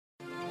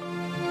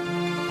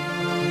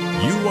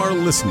You are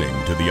listening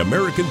to the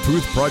American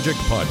Truth Project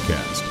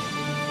podcast.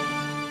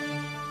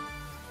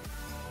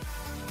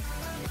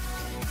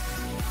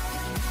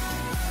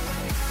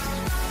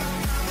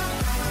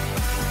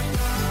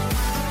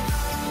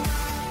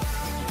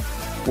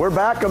 We're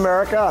back,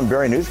 America. I'm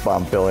Barry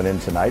Nussbaum filling in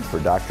tonight for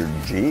Dr.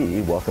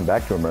 G. Welcome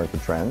back to American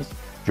Trends.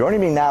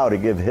 Joining me now to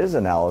give his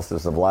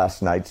analysis of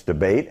last night's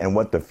debate and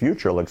what the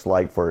future looks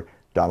like for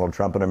Donald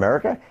Trump in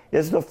America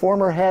is the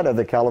former head of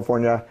the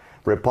California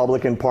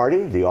Republican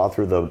Party, the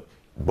author of the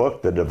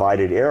book, The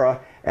Divided Era,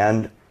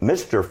 and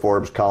Mr.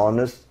 Forbes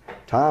columnist,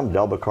 Tom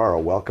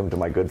DelBacarro. Welcome to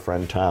my good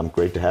friend, Tom.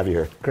 Great to have you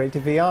here. Great to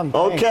be on.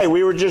 Okay, Thanks.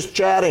 we were just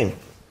chatting.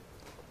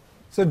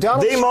 So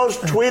the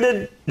most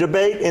tweeted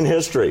debate in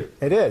history.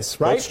 It is,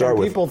 right? Let's start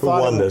with who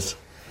won this.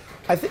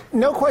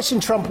 No question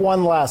Trump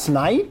won last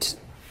night.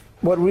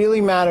 What really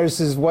matters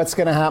is what's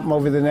going to happen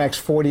over the next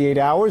 48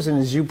 hours. And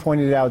as you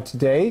pointed out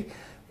today,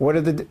 what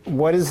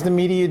is the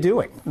media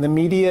doing? The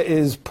media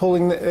is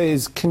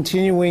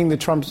continuing the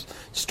Trump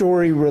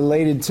story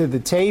related to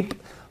the tape,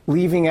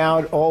 leaving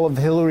out all of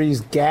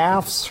Hillary's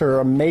gaffes, her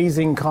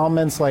amazing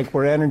comments like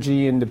we're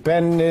energy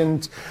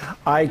independent.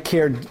 I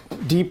care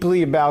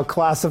deeply about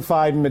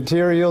classified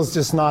materials,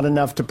 just not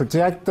enough to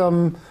protect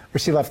them. Or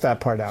she left that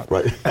part out.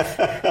 Right.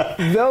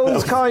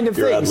 Those kind of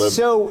things.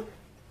 So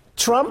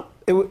Trump,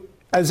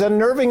 as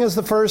unnerving as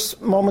the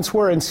first moments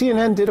were, and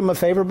CNN did him a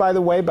favor, by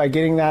the way, by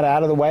getting that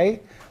out of the way.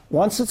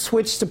 Once it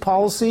switched to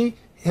policy,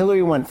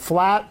 Hillary went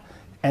flat,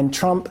 and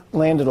Trump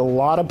landed a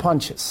lot of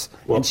punches.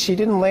 Well, and she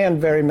didn't land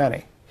very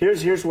many.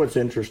 Here's what's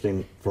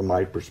interesting from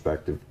my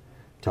perspective,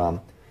 Tom.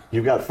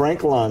 You've got Frank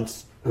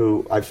Luntz,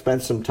 who I've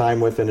spent some time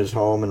with in his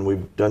home, and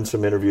we've done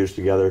some interviews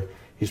together.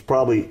 He's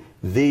probably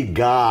the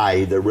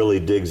guy that really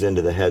digs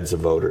into the heads of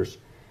voters.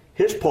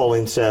 His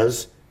polling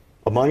says,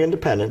 among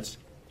independents,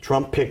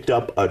 Trump picked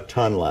up a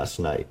ton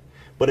last night.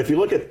 But if you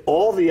look at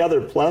all the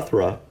other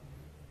plethora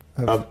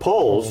of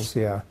polls,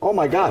 yeah. Oh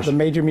my gosh. The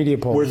major media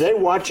polls. Were they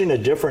watching a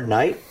different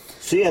night?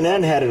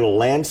 CNN had it a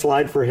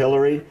landslide for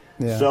Hillary.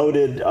 Yeah. So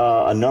did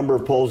a number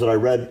of polls that I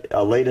read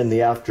late in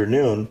the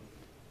afternoon.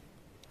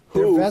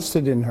 They're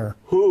vested in her.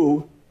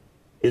 Who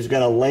is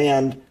going to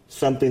land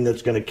something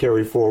that's going to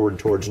carry forward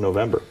towards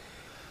November?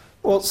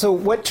 Well, so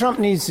what Trump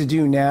needs to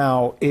do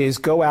now is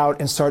go out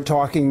and start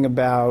talking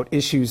about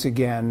issues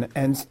again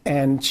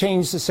and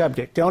change the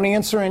subject. Don't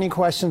answer any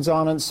questions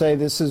on it. Say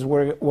this is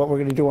what we're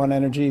going to do on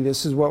energy.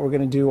 This is what we're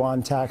going to do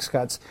on tax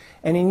cuts.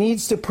 And he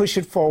needs to push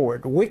it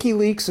forward.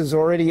 WikiLeaks is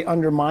already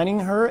undermining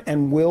her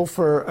and will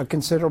for a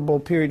considerable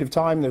period of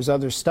time. There's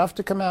other stuff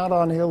to come out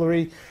on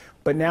Hillary.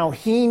 But now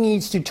he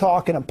needs to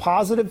talk in a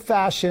positive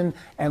fashion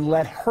and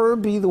let her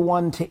be the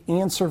one to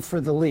answer for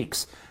the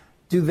leaks.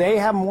 Do they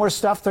have more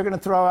stuff they're going to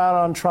throw out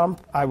on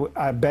Trump?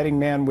 A betting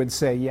man would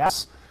say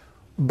yes.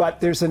 But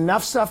there's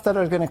enough stuff that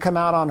are going to come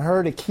out on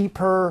her to keep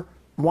her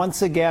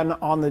once again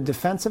on the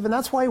defensive. And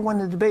that's why he won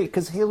the debate,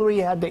 because Hillary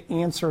had to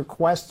answer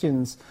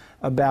questions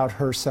about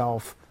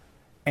herself.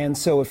 And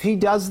so if he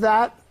does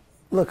that,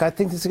 look, I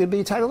think this is going to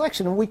be a tight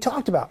election. And we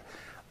talked about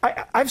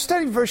I've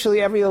studied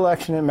virtually every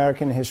election in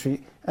American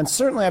history, and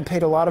certainly I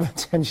paid a lot of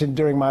attention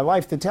during my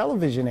life, the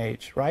television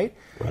age, right?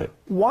 Right.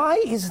 Why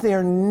is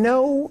there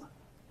no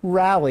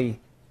rally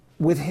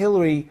with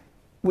Hillary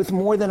with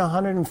more than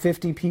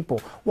 150 people?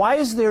 Why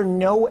is there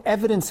no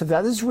evidence of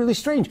that? This is really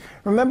strange.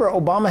 Remember,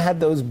 Obama had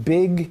those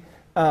big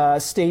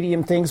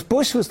stadium things.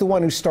 Bush was the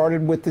one who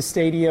started with the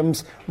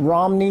stadiums.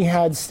 Romney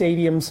had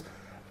stadiums.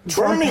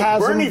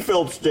 Bernie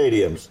filled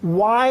stadiums.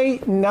 Why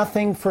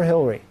nothing for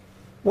Hillary?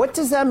 What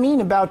does that mean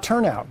about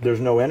turnout? There's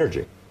no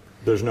energy.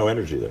 There's no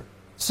energy there.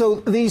 So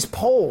these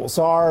polls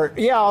are,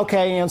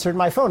 answered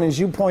my phone, as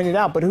you pointed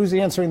out, but who's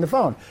answering the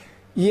phone?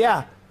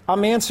 Yeah,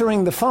 I'm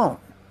answering the phone.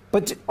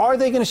 But are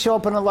they going to show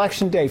up on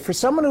election day? For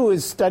someone who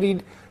has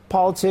studied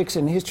politics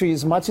and history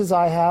as much as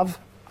I have,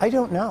 I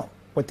don't know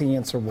what the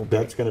answer will be.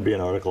 That's going to be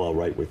an article I'll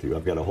write with you.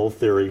 I've got a whole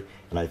theory,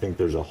 and I think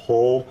there's a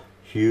whole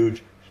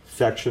huge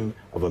section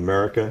of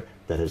America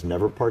that has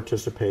never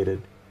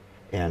participated,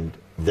 and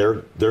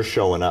they're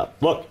showing up.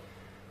 Look,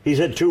 he's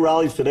had 2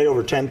 rallies today,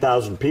 over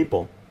 10,000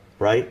 people,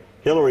 right?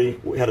 Hillary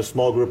had a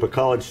small group of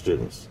college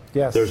students.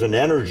 Yes. There's an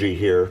energy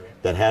here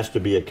that has to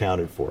be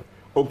accounted for.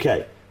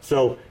 Okay,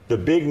 so the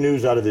big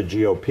news out of the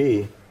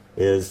GOP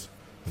is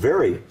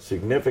very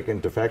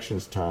significant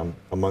defections, Tom,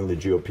 among the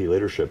GOP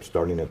leadership,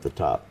 starting at the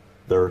top.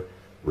 They're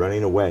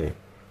running away,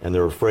 and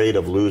they're afraid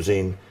of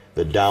losing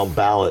the down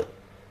ballot.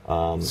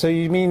 So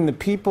you mean the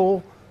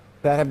people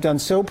that have done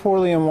so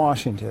poorly in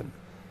Washington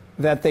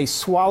that they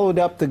swallowed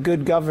up the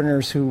good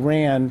governors who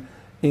ran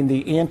in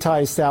the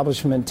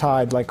anti-establishment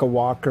tide, like a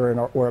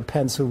Walker or a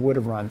Pence who would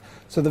have run.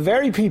 So the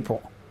very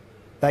people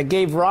that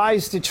gave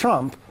rise to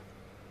Trump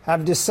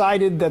have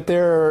decided that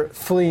they're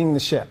fleeing the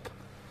ship.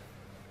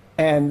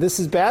 And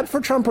this is bad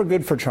for Trump or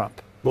good for Trump?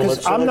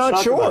 Because I'm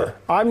not sure.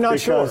 I'm not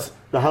sure. Because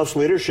the House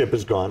leadership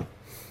is gone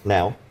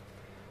now.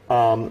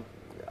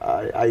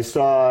 I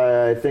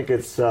saw, I think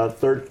it's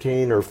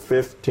 13 or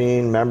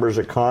 15 members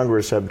of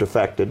Congress have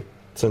defected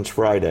since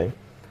Friday.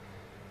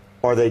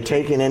 Are they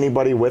taking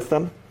anybody with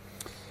them?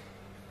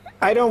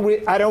 I don't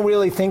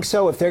really think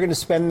so. If they're going to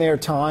spend their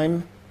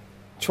time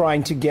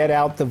trying to get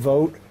out the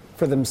vote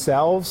for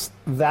themselves,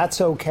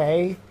 that's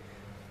okay.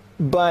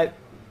 But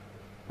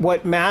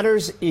what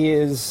matters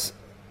is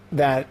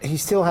that he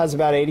still has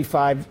about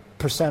 85%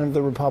 of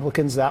the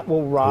Republicans. That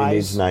will rise. He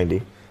needs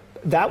 90.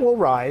 That will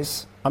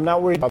rise. I'm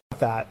not worried about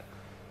that.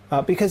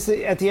 Because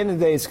at the end of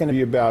the day, it's going to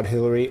be about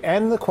Hillary.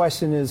 And the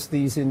question is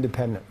these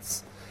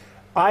independents.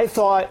 I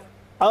thought,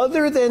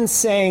 other than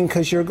saying,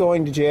 because you're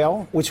going to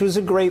jail, which was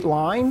a great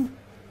line,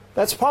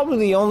 that's probably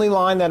the only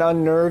line that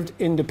unnerved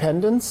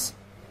independents.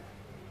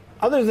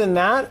 Other than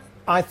that,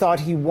 I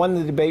thought he won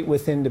the debate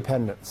with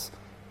independents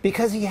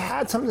because he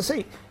had something to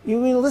say. You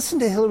mean, listen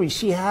to Hillary.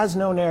 She has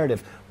no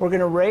narrative. We're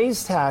going to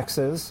raise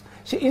taxes.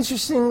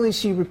 Interestingly,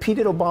 she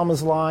repeated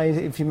Obama's lie.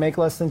 If you make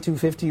less than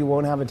 $250, you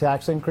won't have a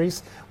tax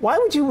increase. Why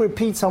would you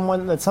repeat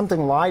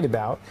something lied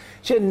about?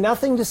 She had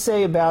nothing to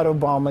say about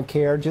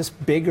Obamacare,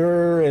 just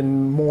bigger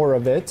and more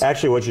of it.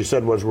 Actually, what she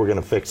said was, we're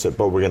going to fix it,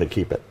 but we're going to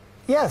keep it.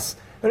 Yes.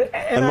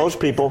 And most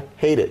people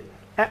hate it.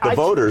 The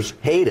voters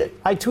hate it.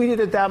 I tweeted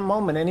at that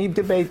moment, any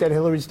debate that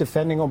Hillary's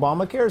defending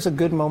Obamacare is a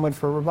good moment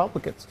for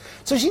Republicans.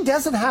 So she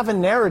doesn't have a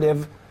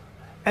narrative,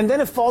 and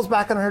then it falls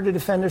back on her to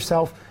defend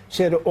herself.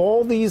 She had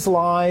all these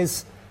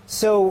lies.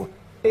 So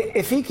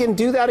if he can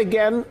do that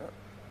again,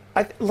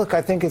 I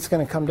think it's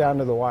going to come down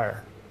to the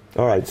wire.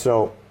 All right,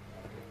 so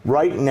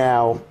right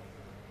now,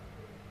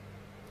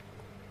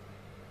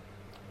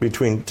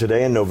 between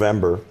today and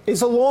November...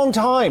 It's a long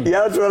time.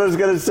 Yeah, that's what I was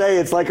going to say.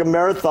 It's like a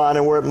marathon,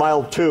 and we're at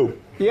mile 2.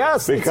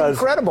 Yes, because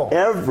it's incredible.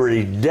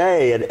 Every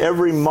day at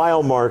every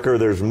mile marker,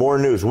 there's more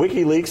news.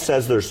 WikiLeaks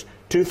says there's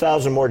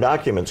 2,000 more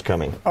documents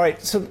coming. All right,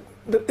 so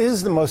this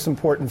is the most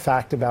important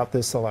fact about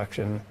this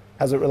election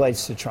as it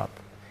relates to Trump.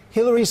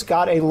 Hillary's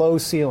got a low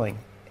ceiling.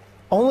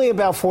 Only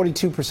about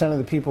 42% of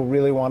the people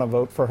really want to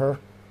vote for her.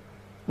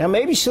 Now,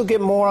 maybe she'll get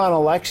more on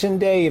Election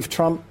Day if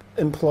Trump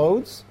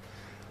implodes,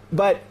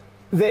 but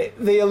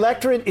the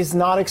electorate is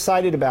not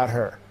excited about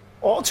her.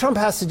 All Trump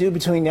has to do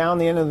between now and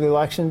the end of the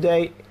Election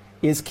Day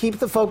is keep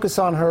the focus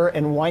on her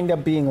and wind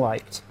up being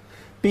liked.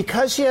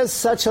 Because she has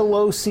such a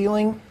low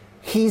ceiling,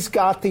 he's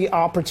got the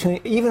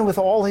opportunity, even with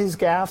all his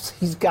gaffes,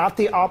 he's got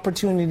the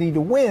opportunity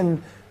to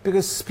win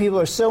because people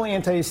are so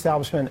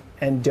anti-establishment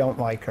and don't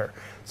like her.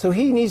 So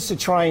he needs to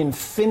try and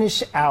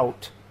finish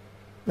out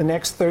the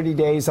next 30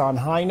 days on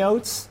high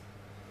notes,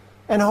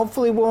 and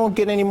hopefully we won't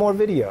get any more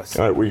videos.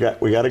 All right,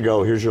 we got to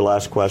go. Here's your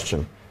last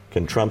question.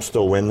 Can Trump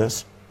still win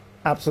this?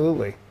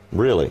 Absolutely.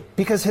 Really?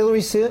 Because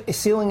Hillary's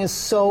ceiling is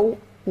so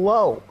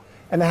low.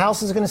 And the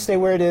House is going to stay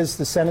where it is,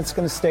 the Senate's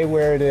going to stay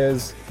where it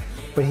is,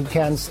 but he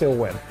can still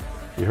win.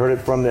 You heard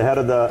it from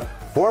the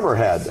former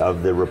head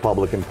of the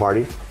Republican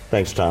Party.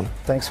 Thanks, Tom.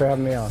 Thanks for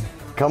having me on.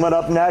 Coming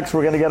up next,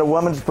 we're going to get a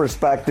woman's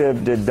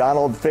perspective. Did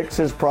Donald fix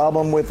his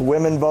problem with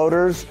women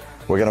voters?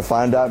 We're going to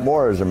find out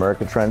more as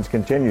America Trends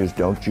continues.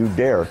 Don't you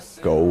dare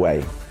go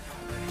away.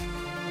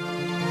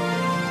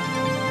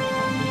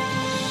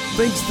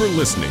 Thanks for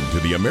listening to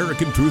the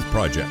American Truth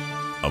Project,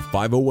 a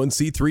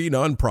 501c3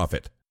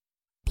 nonprofit.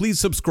 Please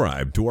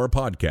subscribe to our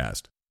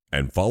podcast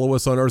and follow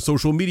us on our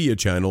social media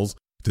channels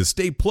to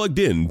stay plugged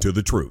in to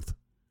the truth.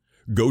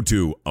 Go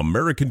to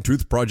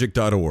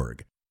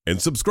americantruthproject.org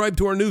and subscribe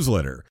to our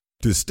newsletter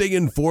to stay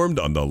informed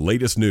on the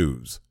latest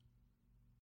news.